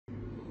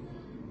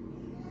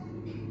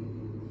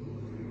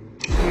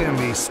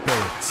me,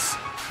 spirits,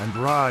 and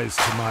rise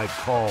to my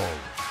call.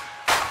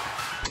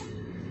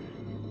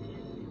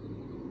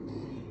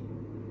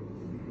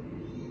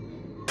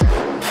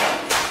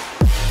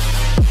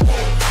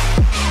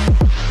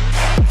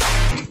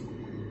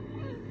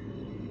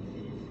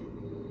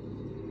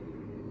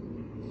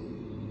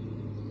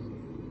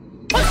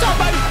 What's up,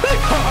 baby?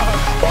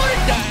 Put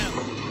it down.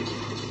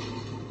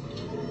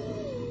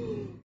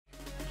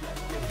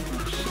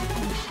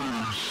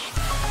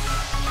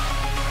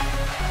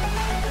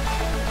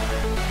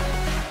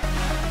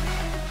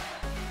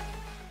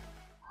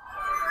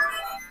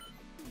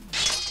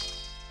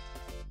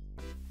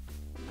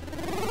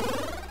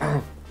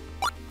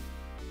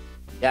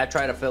 Yeah, I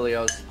tried a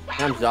Filios.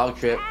 I'm dog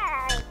shit.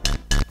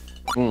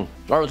 That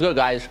was good,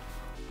 guys.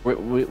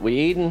 We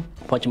eating,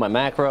 punching my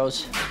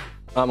macros.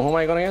 Who am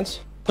I going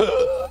against?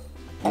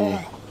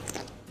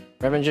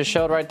 Riven just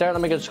showed right there.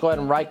 Let me just go ahead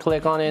and right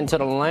click on into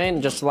the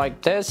lane, just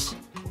like this.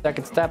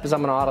 Second step is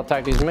I'm gonna auto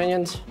attack these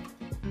minions.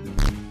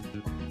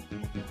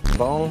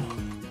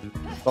 Boom.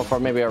 Go for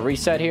maybe a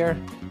reset here.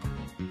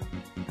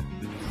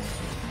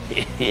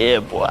 Yeah,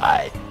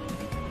 boy.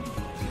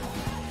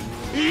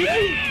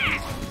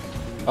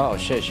 Oh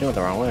shit, she went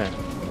the wrong way.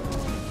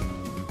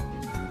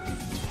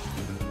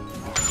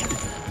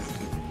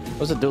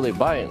 What's a dually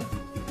biting?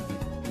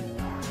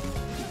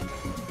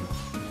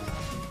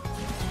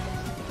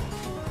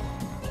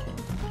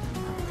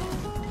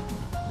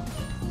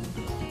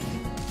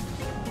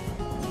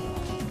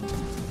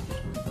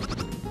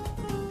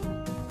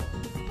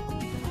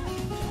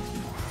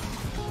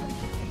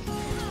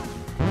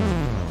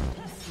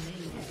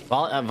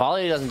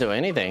 Volley doesn't do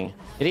anything.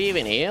 Did he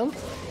even eat him?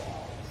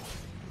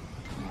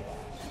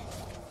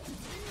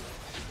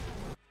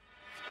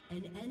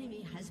 An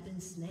enemy has been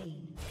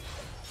slain.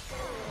 An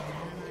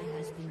ally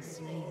has been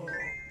slain.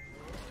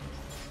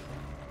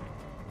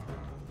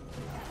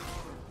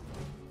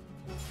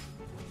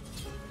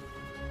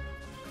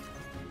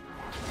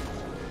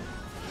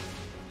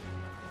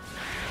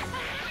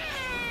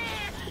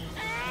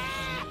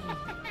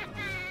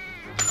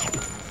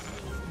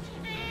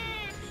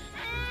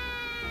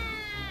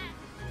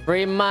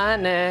 Free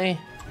money.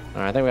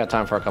 All right, I think we got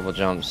time for a couple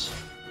jumps.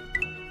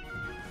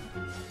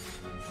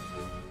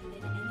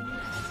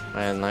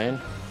 Lane.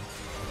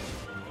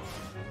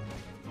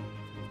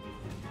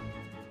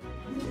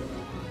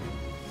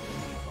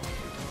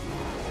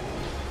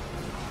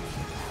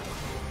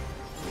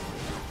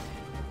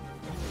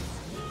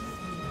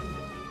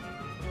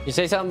 You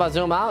say something about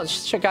zoom out?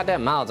 Just check out that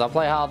mouse. I'll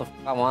play how the f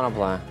I want to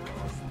play.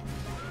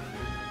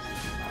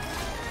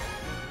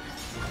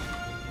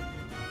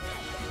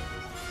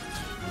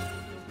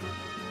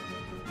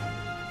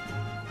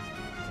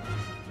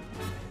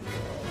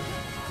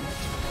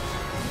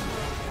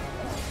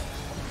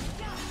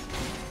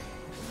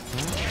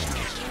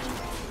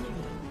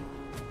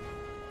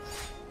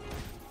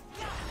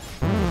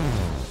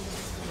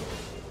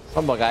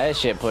 Oh my god, that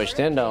shit pushed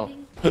in though.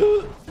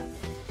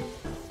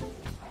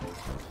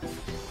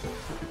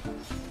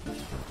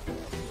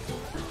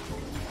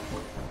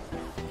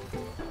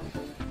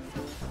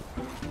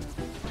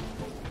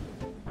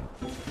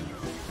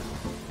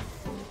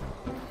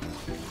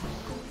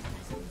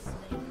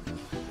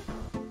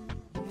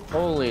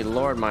 Holy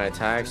lord, my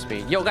attack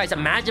speed. Yo guys,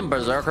 imagine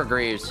Berserker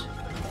Greaves.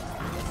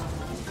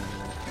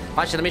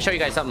 Watch it, let me show you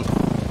guys something.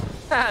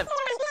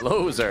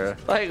 Loser.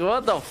 Like,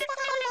 what the f?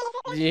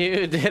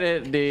 You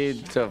didn't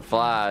need to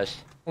flash.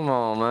 Come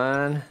on,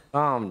 man.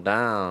 Calm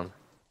down.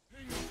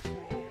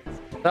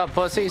 What's up,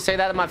 pussy? Say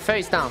that in my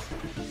face now.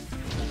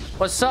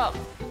 What's up?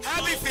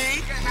 Happy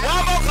feet.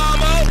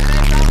 Combo.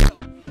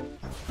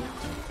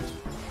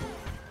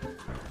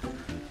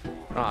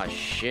 Oh,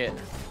 shit.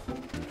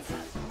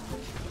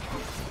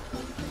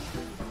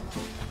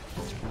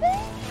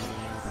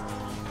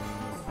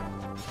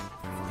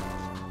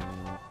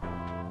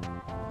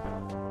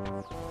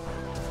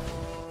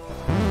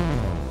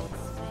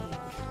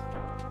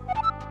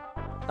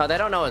 No, they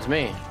don't know it's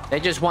me. They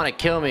just want to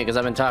kill me because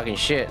I've been talking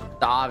shit.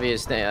 The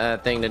obvious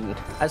thing to...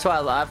 That's why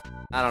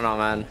I don't know,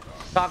 man.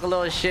 Talk a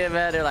little shit,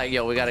 man. They're like,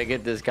 yo, we got to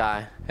get this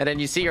guy. And then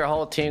you see your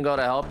whole team go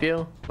to help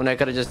you when they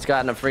could have just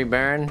gotten a free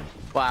Baron.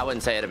 Well, I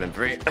wouldn't say it'd have been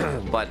free,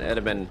 but it'd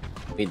have been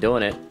me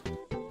doing it.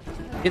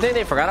 You think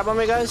they forgot about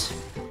me, guys?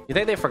 You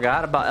think they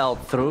forgot about El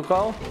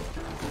Truco?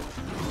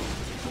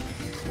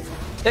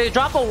 They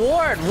drop a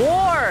ward!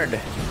 Ward!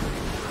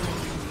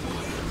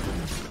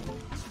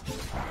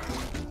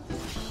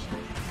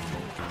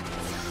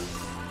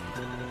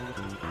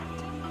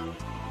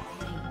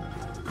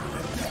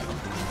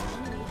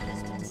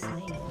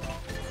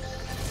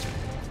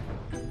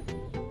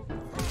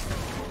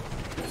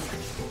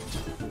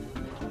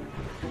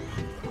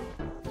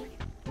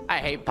 I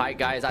hate Pike,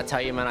 guys. I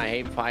tell you, man, I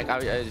hate Pike.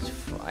 I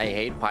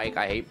hate Pike.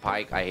 I hate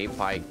Pike. I hate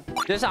Pike.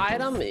 This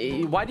item,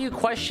 why do you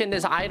question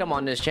this item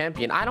on this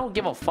champion? I don't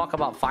give a fuck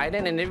about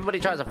fighting, and everybody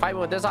tries to fight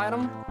me with this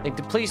item. Like,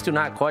 please do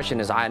not question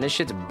this item. This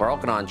shit's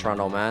broken on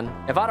Trundle, man.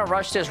 If I'd have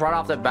rushed this right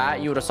off the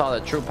bat, you would have saw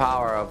the true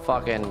power of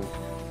fucking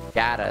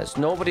Gatas.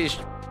 Nobody's...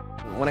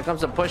 When it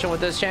comes to pushing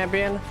with this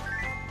champion,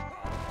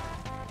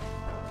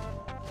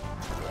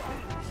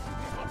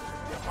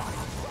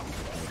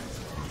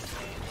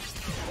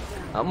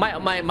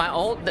 My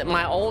ult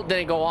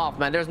didn't go off,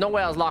 man. There's no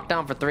way I was locked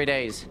down for 3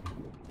 days.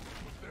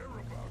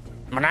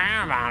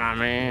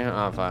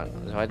 Oh fuck.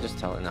 So I just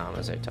tell it now. I'm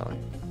gonna say tell it.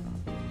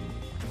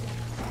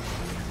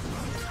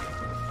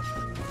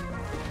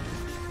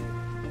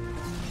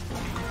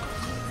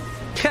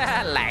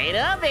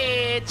 Later,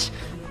 bitch.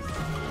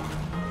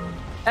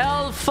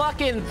 El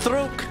fucking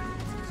Truk.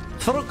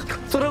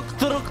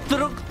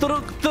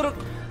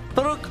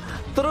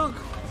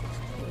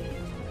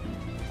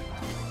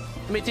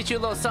 Let me teach you a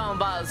little something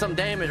about some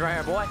damage right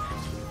here, boy.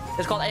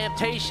 It's called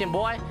adaptation,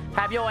 boy.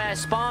 Have your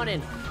ass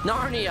spawning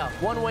Narnia,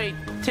 one-way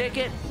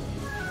ticket.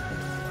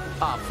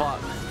 Oh fuck.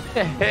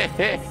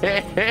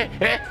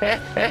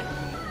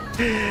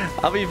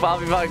 I'll be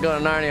fucking going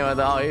to Narnia with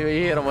the,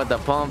 he hit him with the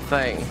pump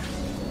thing.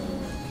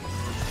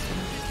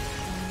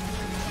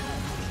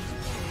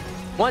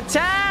 One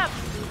tap!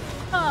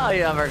 Oh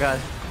yeah, I forgot.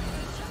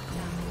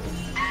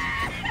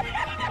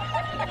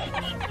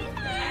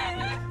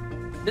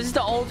 This is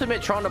the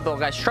ultimate Trundle build,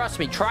 guys. Trust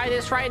me. Try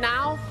this right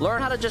now.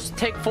 Learn how to just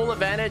take full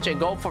advantage and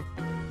go for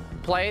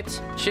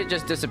plates. Shit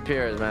just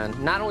disappears, man.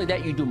 Not only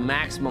that, you do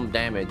maximum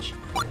damage.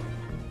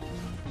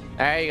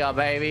 There you go,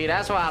 baby.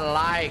 That's what I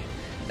like.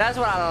 That's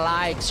what I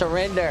like.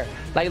 Surrender.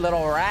 Like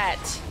little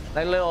rats.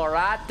 Like little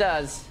rat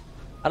does.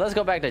 Let's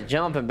go back to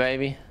jumping,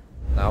 baby.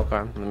 Okay.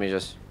 Let me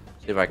just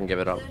see if I can give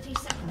it up.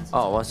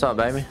 Oh, what's up,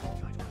 baby?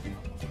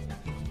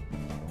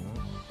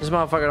 This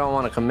motherfucker don't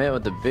want to commit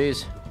with the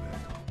beast.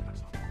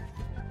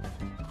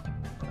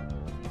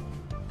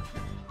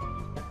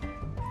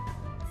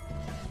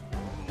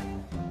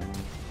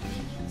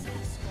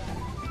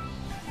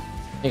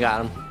 You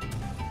got him.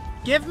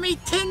 Give me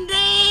 10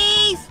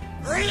 days!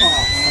 Oh,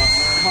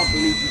 I can't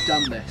believe you've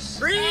done this.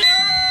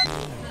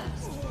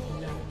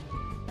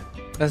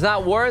 It's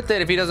not worth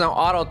it if he doesn't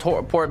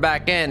auto-port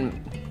back in.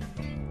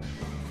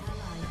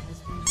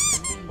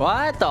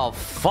 What the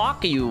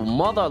fuck, you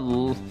mother...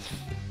 You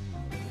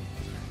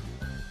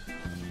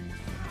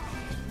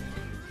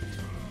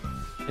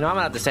know, I'm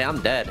gonna have to say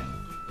I'm dead.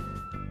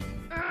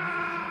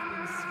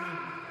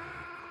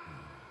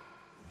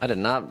 I did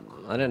not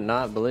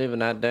believe in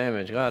that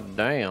damage. God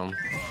damn.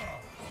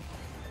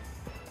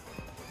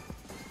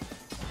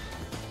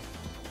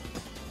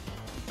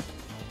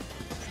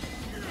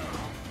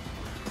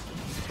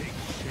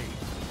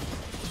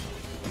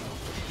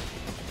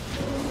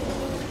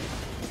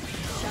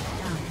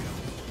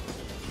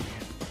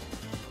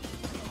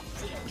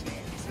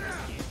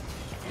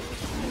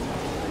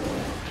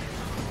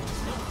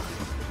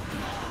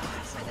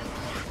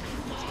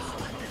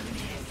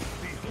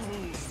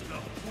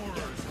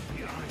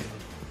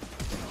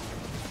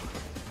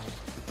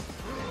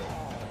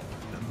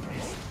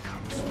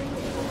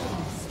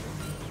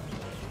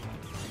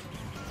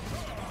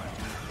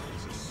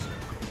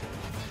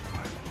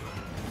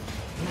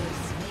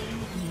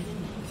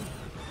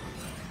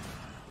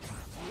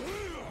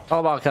 All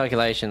about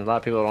calculations. A lot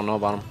of people don't know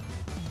about them.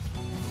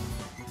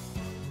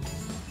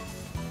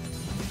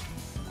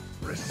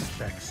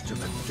 Respects to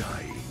the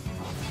dying.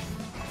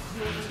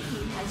 Your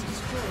team has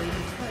destroyed a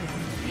turret.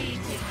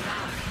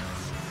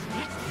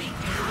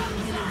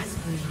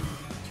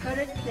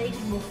 Turret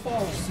plating will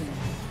fall soon.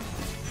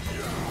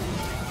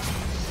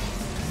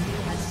 You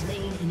have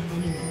slain an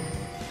enemy.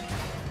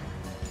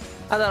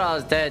 I thought I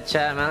was dead,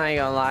 chat, man. I ain't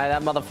gonna lie.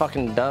 That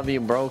motherfucking W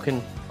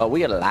broken. But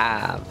we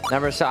alive.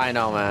 Never saw. I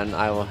know, man.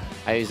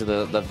 I used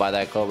to live by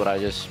that code, but I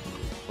just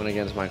went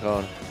against my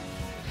code.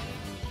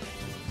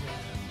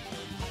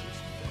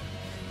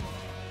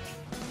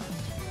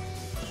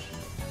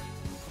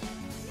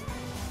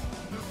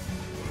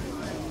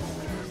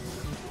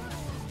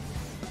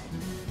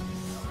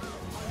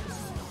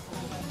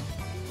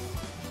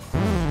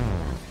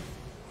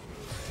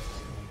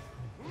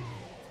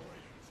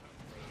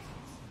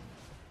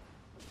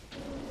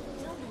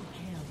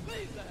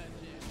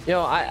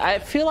 Yo, I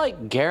feel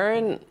like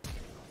Garen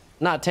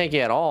not tanky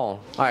at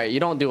all. All right, you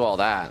don't do all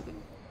that.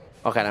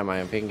 Okay, never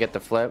mind. If he can get the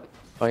flip.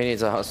 Oh, he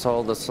needs to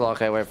hold the slow.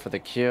 Okay, wait for the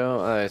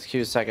Q. It's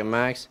Q second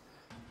max.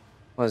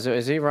 Well,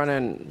 is he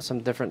running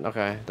some different?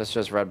 Okay, that's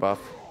just red buff.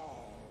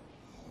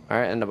 All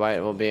right, and the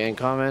bite will be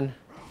incoming.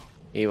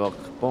 He will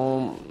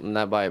boom, and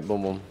that bite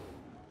boom boom.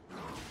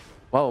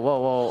 Whoa, whoa,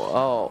 whoa!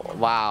 Oh,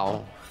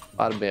 wow!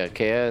 About to be a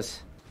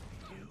chaos.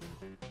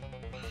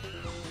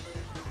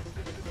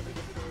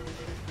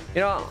 You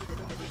know,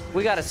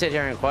 we gotta sit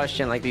here and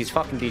question like these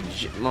fucking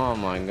oh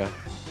my god.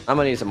 I'm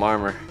gonna need some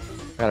armor.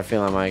 I got a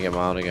feeling I might get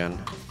out again.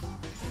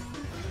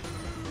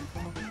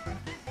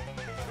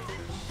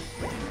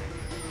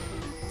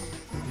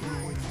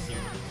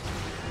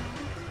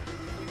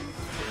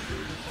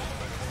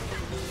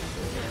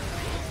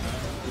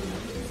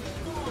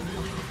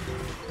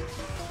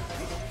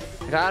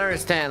 I don't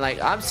understand.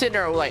 Like, I'm sitting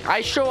there, like,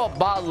 I show up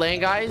bot lane,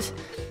 guys,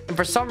 and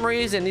for some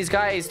reason, these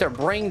guys, their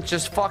brains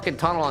just fucking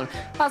tunnel on.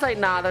 I was like,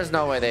 nah, there's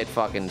no way they'd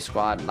fucking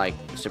squad, like,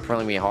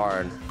 supremely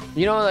hard.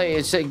 You know, like,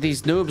 it's like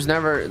these noobs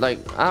never, like,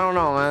 I don't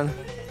know, man.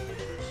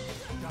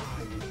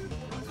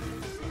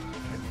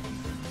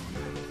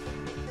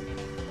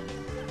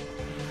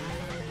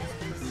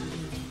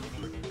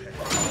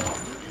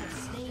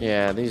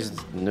 Yeah, these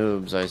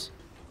noobs.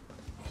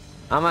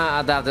 I'm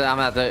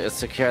gonna have to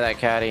secure that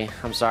caddy.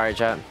 I'm sorry,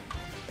 chat.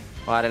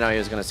 Well, I didn't know he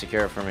was gonna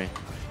secure it for me.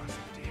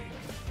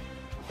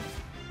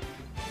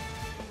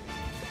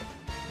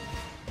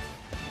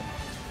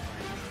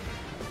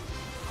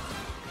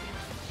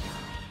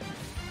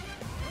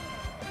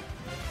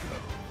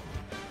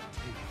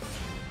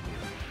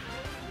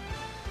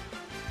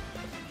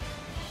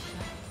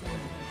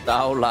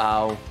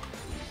 Trollo.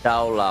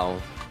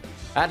 Trollo.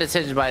 Bad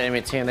decision by the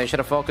enemy team. They should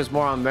have focused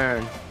more on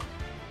Baron.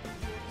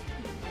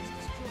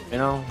 You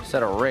know,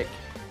 instead of Rick.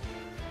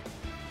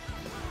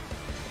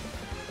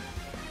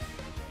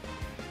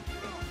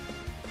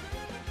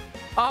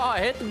 Oh,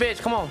 hit the bitch.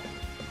 Come on.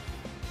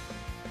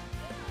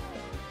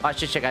 Oh,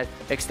 shit, check out.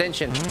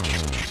 Extension.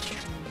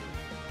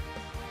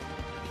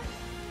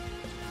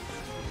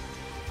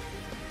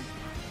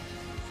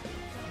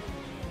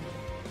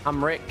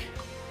 I'm Rick.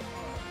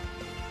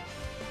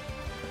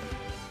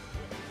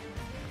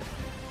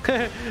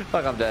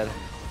 Fuck, I'm dead.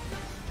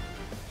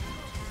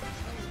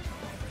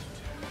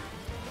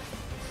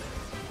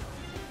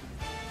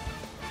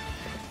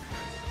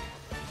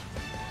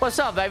 What's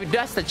up, baby?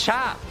 That's the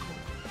chop.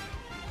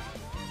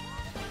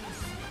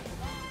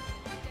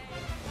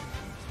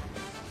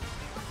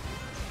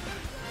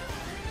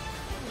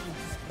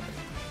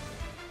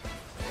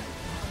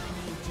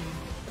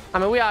 I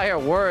mean, we out here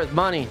worth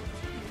money.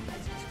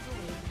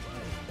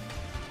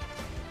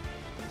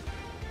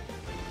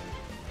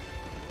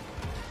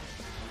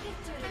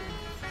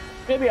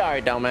 Maybe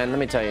alright, though, man. Let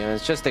me tell you,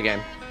 it's just a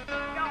game.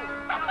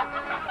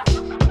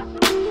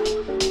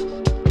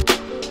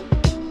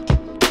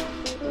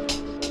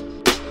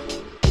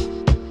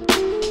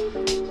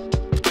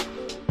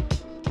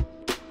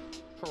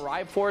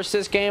 Try force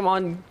this game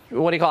on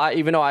what do you call it?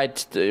 Even though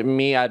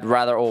I'd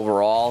rather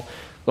overall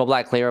go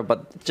black clear,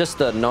 but just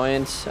the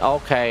annoyance.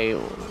 Okay.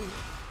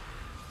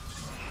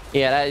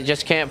 Yeah, that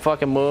just can't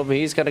fucking move.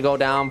 He's gonna go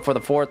down for the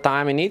 4th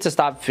time. He needs to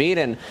stop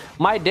feeding.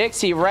 My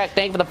Dixie wreck,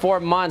 thank you for the 4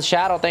 months.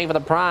 Shadow, thank you for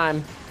the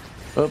prime.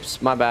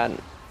 Oops, my bad.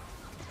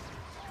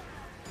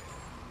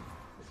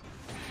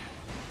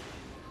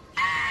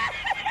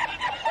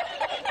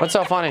 What's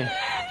so funny?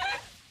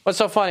 What's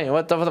so funny?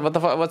 What's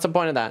the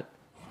point of that?